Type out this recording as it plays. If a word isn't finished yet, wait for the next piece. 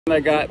I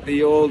got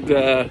the old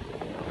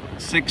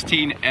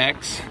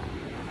 16X.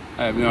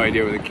 I have no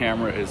idea where the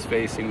camera is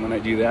facing when I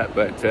do that,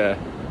 but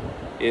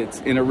it's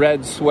in a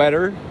red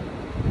sweater,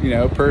 you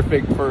know,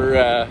 perfect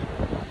for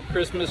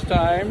Christmas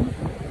time.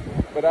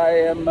 But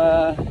I am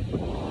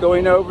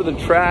going over the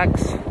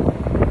tracks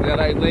that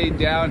I laid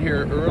down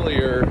here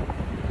earlier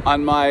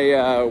on my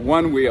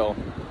OneWheel,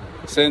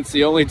 since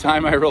the only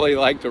time I really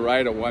like to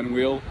ride a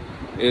OneWheel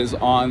is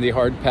on the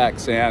hard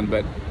packed sand.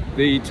 But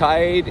the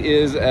tide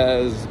is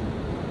as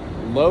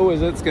low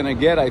as it's gonna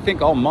get, I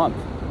think, all month,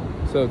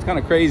 so it's kind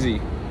of crazy.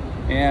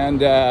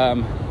 And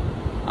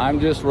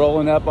I'm just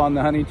rolling up on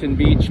the Huntington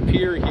Beach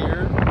pier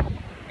here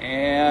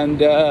and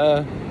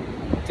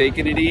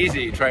taking it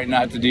easy, trying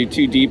not to do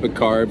too deep of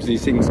carbs.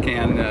 These things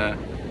can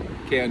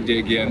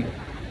dig in,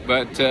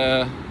 but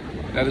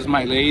that is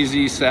my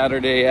lazy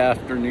Saturday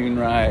afternoon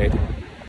ride.